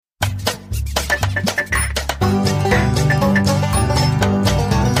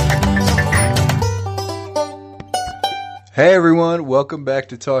Hey everyone, welcome back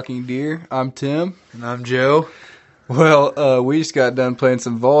to Talking Deer. I'm Tim. And I'm Joe. Well, we just got done playing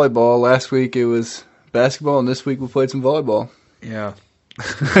some volleyball. Last week it was basketball, and this week we played some volleyball. Yeah.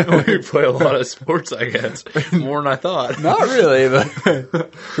 We play a lot of sports, I guess. More than I thought. Not really,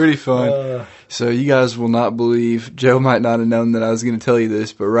 but pretty fun. So you guys will not believe, Joe might not have known that I was going to tell you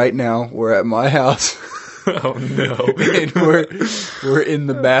this, but right now we're at my house. Oh, no. And we're in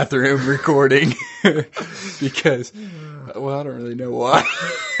the bathroom recording because, well, I don't really know why.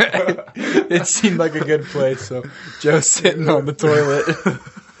 It seemed like a good place, so Joe's sitting on the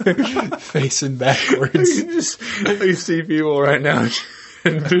toilet facing backwards. You see people right now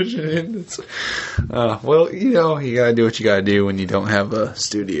envisioning this. Well, you gotta do what you gotta do when you don't have a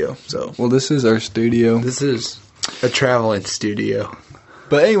studio. So, well, this is our studio. This is a traveling studio.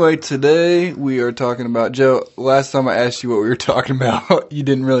 But anyway, today we are talking about, Joe, last time I asked you what we were talking about, you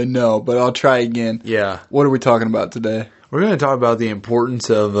didn't really know, but I'll try again. Yeah. What are we talking about today? We're going to talk about the importance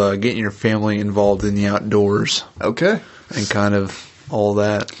of getting your family involved in the outdoors. Okay. And kind of all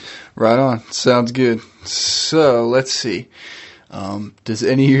that. Right on. Sounds good. So, let's see. Does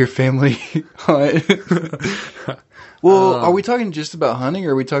any of your family hunt? Well, are we talking just about hunting,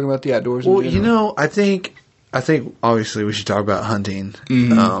 or are we talking about the outdoors in general? I think obviously we should talk about hunting,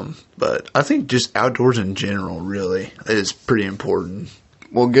 but I think just outdoors in general really is pretty important.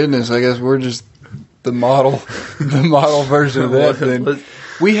 Well, goodness, I guess we're just the model version of that. Then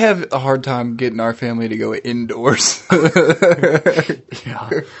we have a hard time getting our family to go indoors.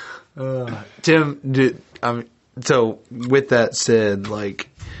 Yeah. Tim, so with that said, like,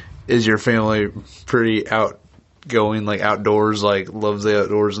 is your family pretty outgoing, like outdoors, like loves the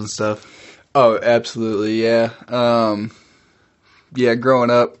outdoors and stuff? Oh, absolutely, yeah. Yeah,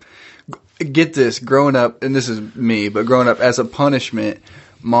 growing up, get this, growing up, and this is me, but growing up as a punishment,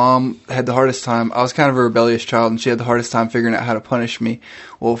 Mom had the hardest time. I was kind of a rebellious child, and she had the hardest time figuring out how to punish me.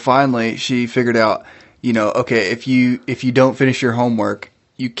 Well, finally, she figured out, okay, if you don't finish your homework,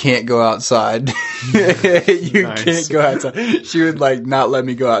 you can't go outside. Can't go outside. She would not let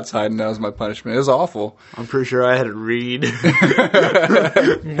me go outside, and that was my punishment. It was awful. I'm pretty sure I had to read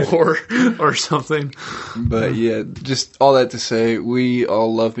more or something. But yeah, just all that to say, we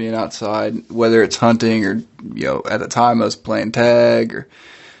all love being outside, whether it's hunting or, at the time I was playing tag or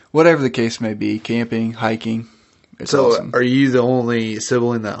whatever the case may be, camping, hiking. It's awesome. Are you the only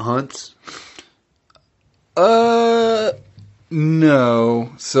sibling that hunts?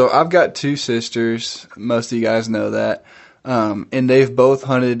 No. So I've got two sisters. Most of you guys know that. And they've both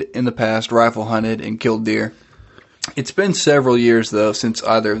hunted in the past, rifle hunted and killed deer. It's been several years, though, since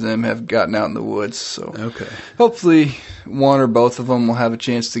either of them have gotten out in the woods. So okay. Hopefully one or both of them will have a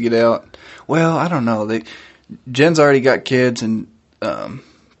chance to get out. Well, I don't know. Jen's already got kids, and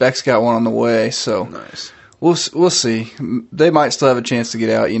Beck's got one on the way. So nice. We'll see. They might still have a chance to get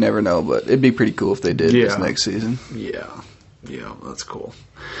out. You never know, but it'd be pretty cool if they did this next season. Yeah, that's cool.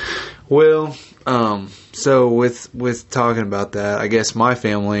 Well, so with talking about that, I guess my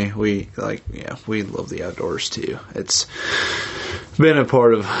family, we love the outdoors too. It's been a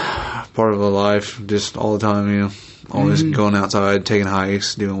part of our life, just all the time, always going outside, taking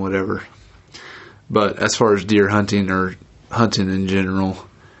hikes, doing whatever. But as far as deer hunting or hunting in general,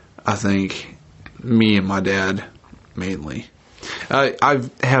 I think me and my dad mainly. I've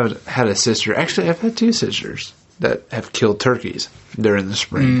had a sister. Actually, I've had two sisters that have killed turkeys during the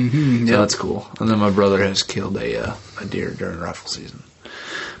spring. So that's cool. And then my brother has killed a deer during rifle season.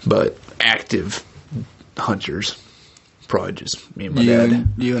 But active hunters, probably just me and my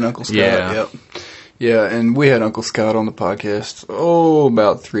dad. You and Uncle Scott. Yeah. Yep. Yeah, and we had Uncle Scott on the podcast,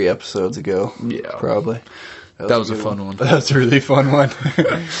 about 3 episodes ago. Yeah. Probably. That was a fun one. That was a really fun one.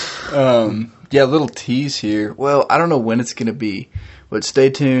 Yeah, little tease here. Well, I don't know when it's going to be, but stay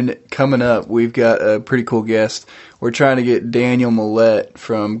tuned. Coming up, we've got a pretty cool guest. We're trying to get Daniel Millette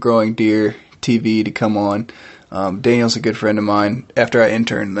from Growing Deer TV to come on. Daniel's a good friend of mine after I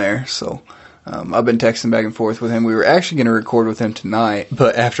interned there, so I've been texting back and forth with him. We were actually going to record with him tonight,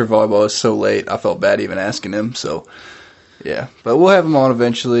 but after volleyball was so late, I felt bad even asking him, so yeah. But we'll have him on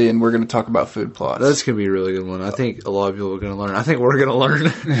eventually, and we're going to talk about food plots. That's going to be a really good one. I think a lot of people are going to learn. I think we're going to learn.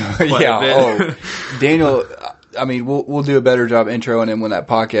 Daniel, I mean, we'll do a better job introing him when that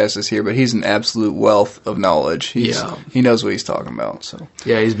podcast is here, but he's an absolute wealth of knowledge. He knows what he's talking about. So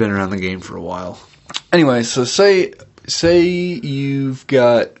yeah, he's been around the game for a while. Anyway, so say you've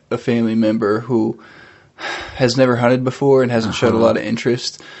got a family member who has never hunted before and hasn't showed a lot of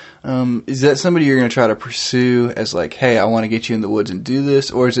interest. Is that somebody you're going to try to pursue as like, hey, I want to get you in the woods and do this?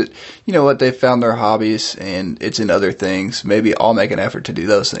 Or is it, they've found their hobbies and it's in other things. Maybe I'll make an effort to do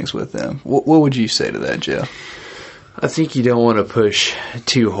those things with them. What would you say to that, Joe? I think you don't want to push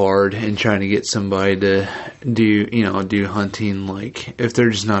too hard in trying to get somebody to do hunting. Like, if they're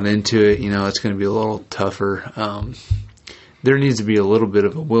just not into it, it's going to be a little tougher. There needs to be a little bit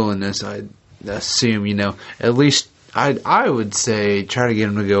of a willingness, I assume, at least I would say try to get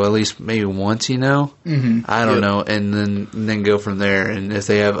them to go at least maybe once, Mm-hmm. I don't know, and then go from there. And if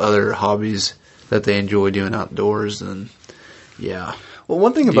they have other hobbies that they enjoy doing outdoors, then yeah. Well,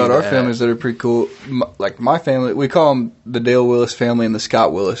 one thing about our families that are pretty cool, like my family, we call them the Dale Willis family and the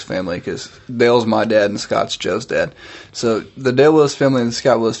Scott Willis family because Dale's my dad and Scott's Joe's dad. So the Dale Willis family and the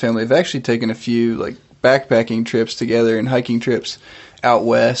Scott Willis family have actually taken a few like backpacking trips together and hiking trips out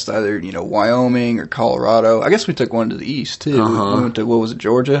west, either Wyoming or Colorado. I guess we took one to the east too. We went to, what was it,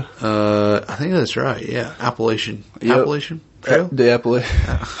 Georgia? I think that's right. Yeah, Appalachian. Yep. Appalachian Trail. The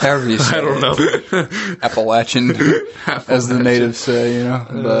however you say. I don't know. Appalachian, as the natives say.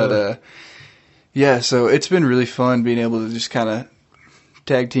 But yeah, so it's been really fun being able to just kind of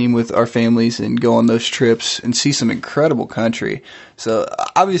tag team with our families and go on those trips and see some incredible country. So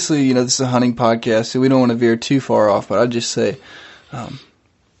obviously, this is a hunting podcast, so we don't want to veer too far off. But I'd just say,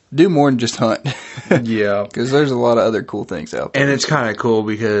 do more than just hunt. Yeah, because there's a lot of other cool things out there. And it's kind of cool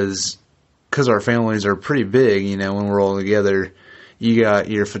because our families are pretty big. When we're all together, you got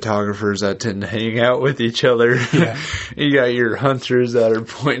your photographers that tend to hang out with each other. Yeah. You got your hunters that are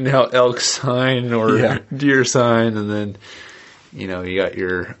pointing out elk sign or deer sign, and then you got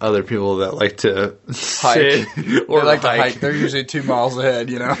your other people that like to hike or they like to hike. They're usually 2 miles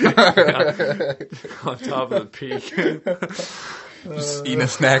ahead, on top of the peak. Just eating a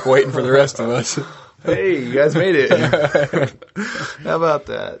snack, waiting for the rest of us. Hey, you guys made it. How about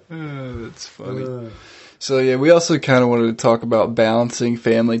that? That's funny. So yeah, we also kind of wanted to talk about balancing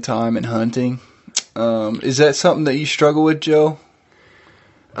family time and hunting. Is that something that you struggle with, Joe?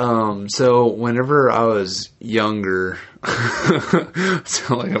 So whenever I was younger, I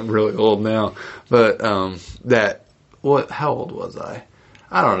sound like I'm really old now, but how old was I?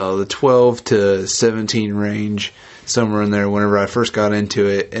 I don't know, the 12 to 17 range, somewhere in there whenever I first got into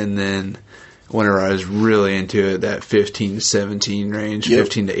it, and then whenever I was really into it, that 15 to 17 range,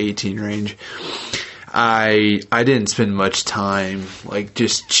 15 to 18 range. I didn't spend much time like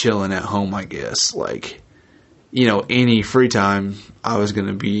just chilling at home, I guess. Like, any free time I was going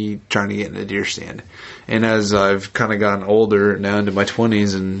to be trying to get in a deer stand. And as I've kind of gotten older now into my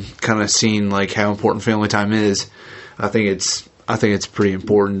 20s and kind of seen like how important family time is, I think it's pretty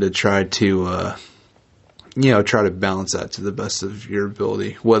important to try to try to balance that to the best of your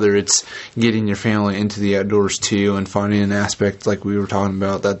ability, whether it's getting your family into the outdoors too and finding an aspect like we were talking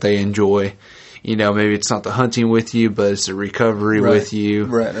about that they enjoy. Maybe it's not the hunting with you, but it's the recovery with you.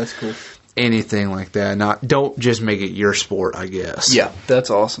 Right, that's cool. Anything like that. Don't just make it your sport, I guess. Yeah, that's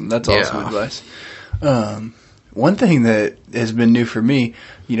awesome. That's awesome advice. One thing that has been new for me,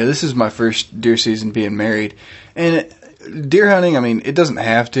 this is my first deer season being married, and deer hunting, I mean, it doesn't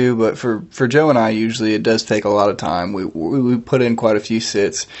have to, but for Joe and I, usually it does take a lot of time. We put in quite a few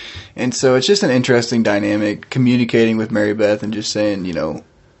sits, and so it's just an interesting dynamic, communicating with Mary Beth and just saying,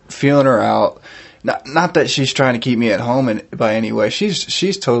 feeling her out. Not that she's trying to keep me at home by any way.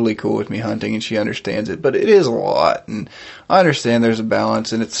 She's totally cool with me hunting and she understands it, but it is a lot, and I understand there's a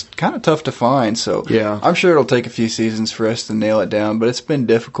balance and it's kind of tough to find. So yeah, I'm sure it'll take a few seasons for us to nail it down, but it's been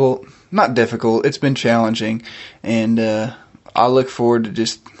difficult. Not difficult, it's been challenging, and I look forward to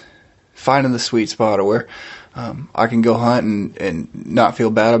just finding the sweet spot of where I can go hunt and not feel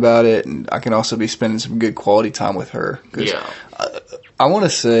bad about it, and I can also be spending some good quality time with her. Yeah. I want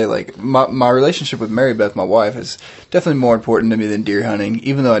to say, like, my relationship with Mary Beth, my wife, is definitely more important to me than deer hunting,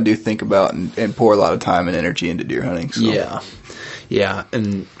 even though I do think about and pour a lot of time and energy into deer hunting. So. Yeah,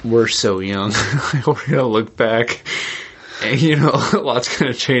 and we're so young. We're going to look back, and, a lot's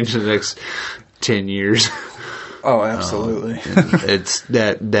going to change in the next 10 years. Oh, absolutely. It's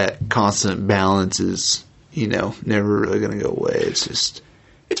that constant balance is, never really going to go away. It's just...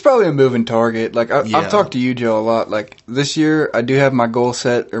 It's probably a moving target. Like, I've talked to you, Joe, a lot. Like, this year, I do have my goal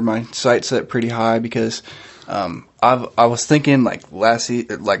set, or my sight set pretty high, because I was thinking, like,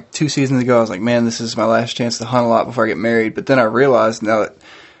 2 seasons ago, I was like, man, this is my last chance to hunt a lot before I get married. But then I realized, now that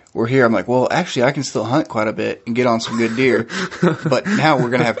we're here, I'm like, well, actually, I can still hunt quite a bit and get on some good deer. But now we're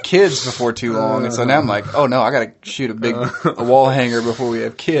going to have kids before too long. And so now I'm like, oh, no, I got to shoot a wall hanger before we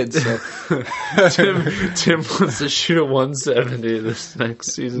have kids. So. Tim wants to shoot a 170 this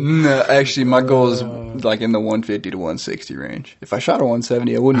next season. No, actually, my goal is like in the 150 to 160 range. If I shot a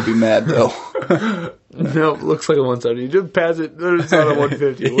 170, I wouldn't be mad, though. No, it looks like a 170. You just pass it. It's not a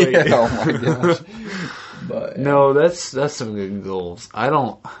 150. Wait. Yeah, oh, my gosh. But, no, that's some good goals. I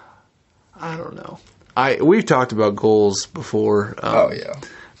don't know. we've talked about goals before. Oh yeah.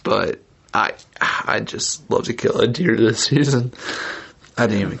 But I just love to kill a deer this season. I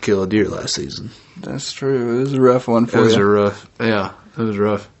didn't even kill a deer last season. That's true. It was a rough one for you. It was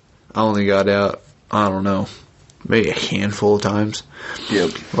rough. I only got out, I don't know, maybe a handful of times.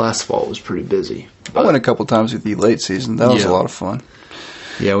 Yep. Last fall was pretty busy. I went a couple times with you late season. That was a lot of fun.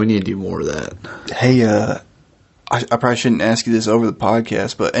 Yeah, we need to do more of that. Hey, I probably shouldn't ask you this over the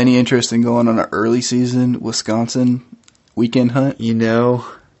podcast, but any interest in going on an early season Wisconsin weekend hunt? You know,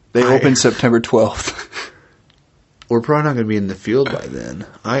 they open September 12th. We're probably not going to be in the field by then.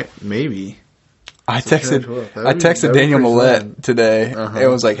 Maybe. I texted Daniel Millette today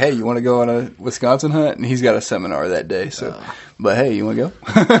and was like, "Hey, you want to go on a Wisconsin hunt?" And he's got a seminar that day. So, but hey, you want to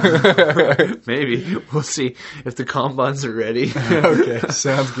go? Maybe we'll see if the combines are ready. Okay,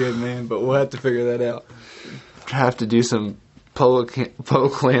 sounds good, man. But we'll have to figure that out. Have to do some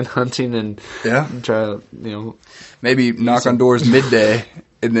public land hunting and try to maybe knock on doors midday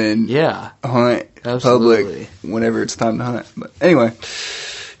and then hunt public whenever it's time to hunt. But anyway,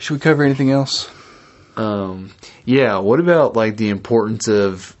 should we cover anything else? What about like the importance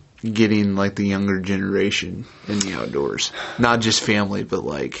of getting like the younger generation in the outdoors? Not just family, but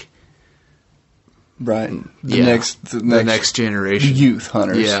like the next generation. Youth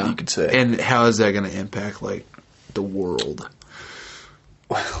hunters, you could say. And how is that going to impact like the world?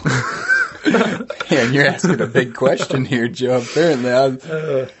 Well, man, you're asking a big question here, Joe.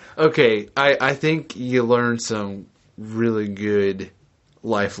 Apparently, okay. I think you learn some really good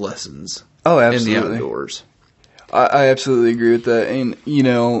life lessons. Oh, absolutely. In the outdoors. I absolutely agree with that. And,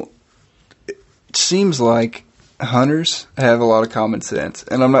 it seems like hunters have a lot of common sense.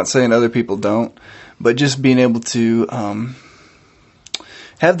 And I'm not saying other people don't, but just being able to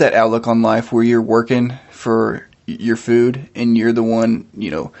have that outlook on life where you're working for your food and you're the one,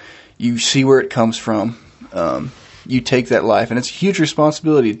 you see where it comes from. You take that life, and it's a huge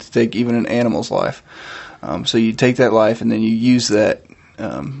responsibility to take even an animal's life. So you take that life and then you use that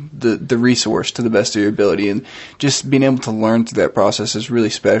the resource to the best of your ability, and just being able to learn through that process is really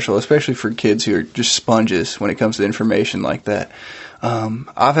special, especially for kids who are just sponges when it comes to information like that.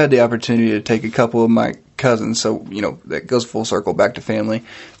 I've had the opportunity to take a couple of my cousins, so that goes full circle back to family.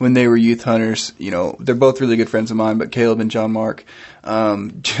 When they were youth hunters, they're both really good friends of mine, but Caleb and John Mark.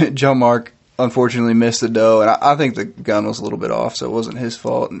 John Mark unfortunately missed the doe, and I think the gun was a little bit off, so it wasn't his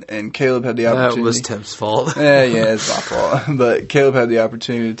fault. And Caleb had the opportunity. That was Tim's fault. Yeah, it's my fault. But Caleb had the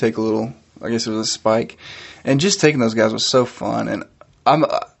opportunity to take a little, I guess it was a spike, and just taking those guys was so fun. And I'm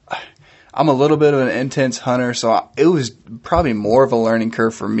a little bit of an intense hunter, so it was probably more of a learning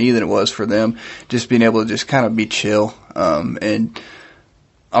curve for me than it was for them. Just being able to just kind of be chill, and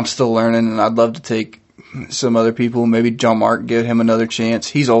I'm still learning, and I'd love to take some other people, maybe John Mark, give him another chance.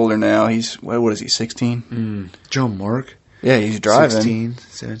 He's older now. He's, what is he, 16? John Mark? Yeah, he's driving. 16,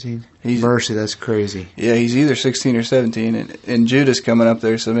 17? Mercy, that's crazy. Yeah, he's either 16 or 17, and Judah's coming up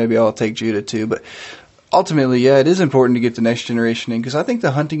there, so maybe I'll take Judah too. But ultimately, it is important to get the next generation in, because I think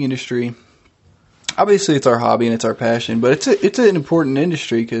the hunting industry, obviously it's our hobby and it's our passion, but it's an important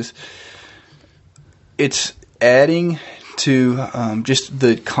industry because it's adding to just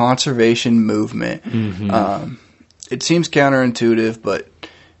the conservation movement. Mm-hmm. It seems counterintuitive, but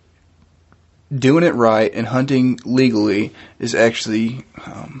doing it right and hunting legally is actually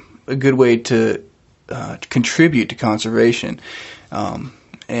a good way to contribute to conservation.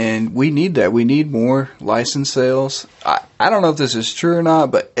 And we need that. We need more license sales. I don't know if this is true or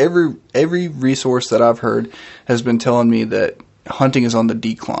not, but every resource that I've heard has been telling me that hunting is on the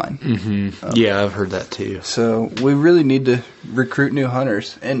decline. Mm-hmm. Yeah, I've heard that too. So we really need to recruit new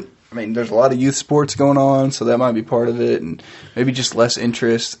hunters. And I mean, there's a lot of youth sports going on, so that might be part of it, and maybe just less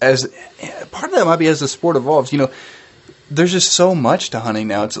interest. As part of that might be as the sport evolves. There's just so much to hunting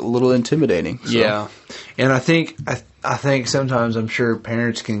now; it's a little intimidating. So. Yeah, and I think sometimes I'm sure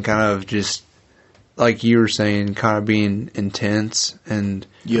parents can kind of just, like you were saying, kind of being intense and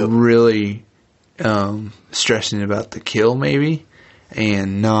really stressing about the kill, maybe,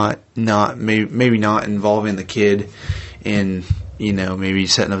 and not maybe not involving the kid in maybe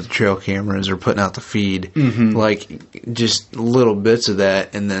setting up the trail cameras or putting out the feed, like just little bits of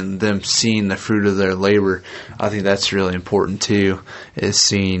that, and then them seeing the fruit of their labor. I think that's really important too, is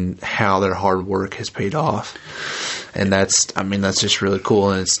seeing how their hard work has paid off. And that's just really cool,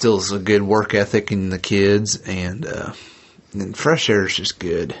 and it still is a good work ethic in the kids, and fresh air is just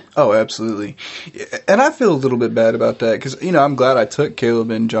good. Oh, absolutely. And I feel a little bit bad about that because, I'm glad I took Caleb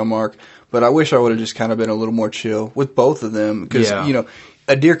and John Mark, but I wish I would have just kind of been a little more chill with both of them because,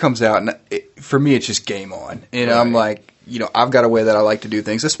 a deer comes out, and for me, it's just game on. And right. I'm like, I've got a way that I like to do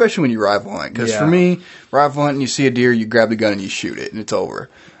things, especially when you rifle hunt. Because for me, rifle hunting, you see a deer, you grab the gun and you shoot it, and it's over.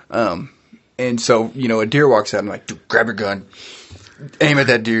 And so, a deer walks out and I'm like, dude, grab your gun, aim at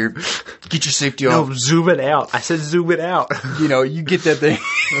that deer, get your safety off. No, zoom it out. I said zoom it out. You get that thing.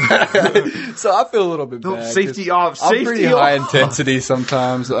 So I feel a little bit bad. Safety off. I'm pretty high intensity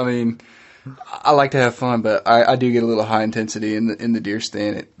sometimes. I mean, I like to have fun, but I do get a little high intensity in the deer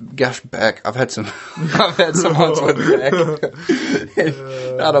stand. Beck, I've had some hunts with Beck.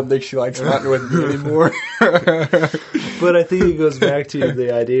 I don't think she likes hunting with me anymore. But I think it goes back to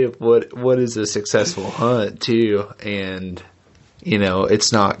the idea of what is a successful hunt too, and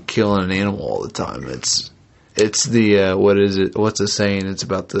it's not killing an animal all the time. It's the what is it? What's the saying? It's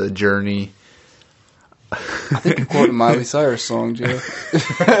about the journey. I think you're quoting Miley Cyrus song, Joe.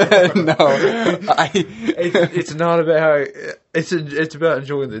 No, it's not about how it's about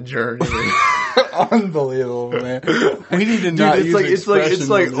enjoying the journey. Unbelievable, man. We need to not use it's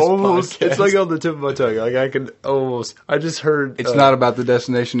like almost podcast. it's like on the tip of my tongue. Like I just heard it's not about the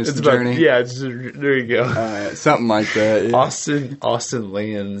destination, it's the about, journey. Yeah, there you go. Something like that. Yeah. Austin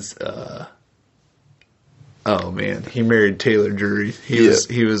Lands. Oh man, he married Taylor Drury. He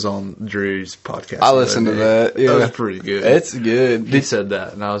was on Drury's podcast. I listened to that. Yeah. That was pretty good. It's good. He said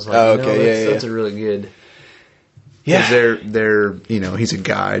that, and I was like, that's a really good. Yeah, they're he's a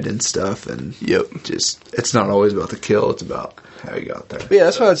guide and stuff, and just it's not always about the kill; it's about how you got there. But yeah,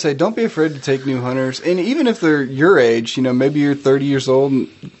 that's why I'd say don't be afraid to take new hunters, and even if they're your age, maybe you're 30 years old, and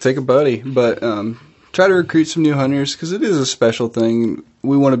take a buddy, but try to recruit some new hunters because it is a special thing.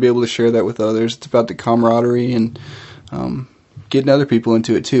 We want to be able to share that with others. It's about the camaraderie and getting other people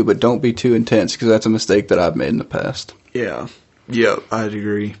into it too, but don't be too intense because that's a mistake that I've made in the past. Yeah, I'd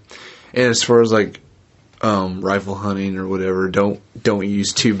agree. And as far as like rifle hunting or whatever, don't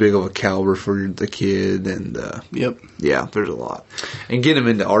use too big of a caliber for the kid. And yeah, there's a lot. And getting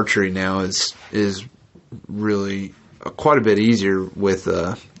them into archery now is really quite a bit easier with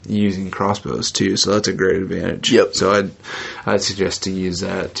using crossbows too, so that's a great advantage. So I'd suggest to use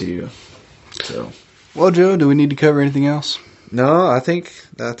that too. So, well, Joe, do we need to cover anything else? No, I think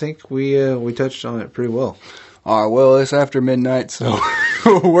we touched on it pretty well. All right, well, it's after midnight, so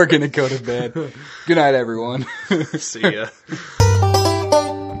we're gonna go to bed. Good night, everyone. See ya.